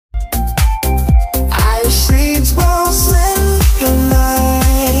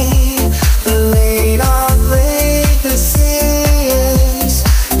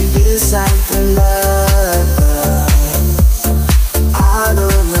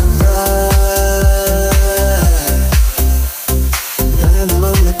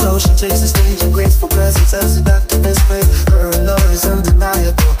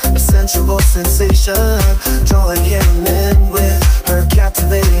temptation, drawing him in with her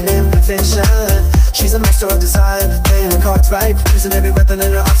captivating invitation. She's a master of design, playing her cards right, using every weapon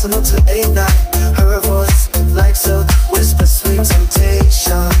in her arsenal to ignite. Her voice, like silk, whispers sweet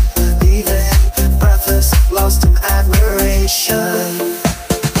temptation, leaving breathless, lost in admiration.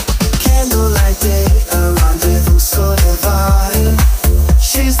 Candlelight date, a rendezvous so divine.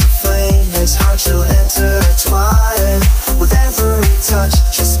 She's the flame, his heart she'll intertwine. With every touch,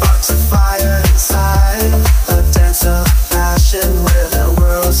 she sparks a fire inside. A dance of passion where the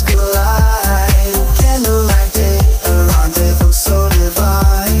worlds collide. Candlelight date, a rendezvous so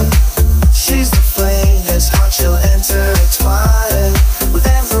divine. She's the flame, his heart she'll intertwine. With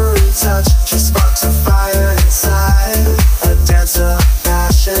every touch, she sparks a fire inside. A dance of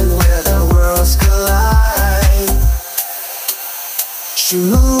passion where the worlds collide. She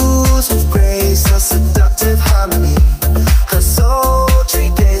moves with grace, a seductive harmony. Her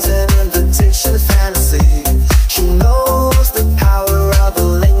sultry gaze an invitation to fantasy. She knows the power of a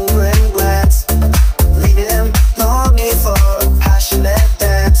lingering glance, leaving him longing for a passionate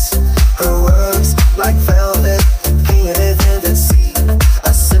dance. Her words like velvet, painted in the sea.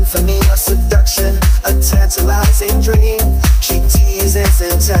 A symphony of seduction, a tantalizing dream. She teases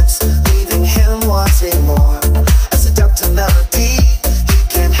intense, leaving him wanting more. A seductive melody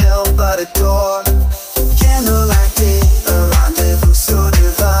but adore. Candlelight date, a rendezvous so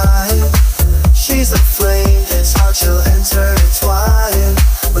divine. She's a flame, his heart she'll intertwine.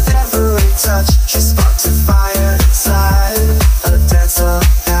 With every touch,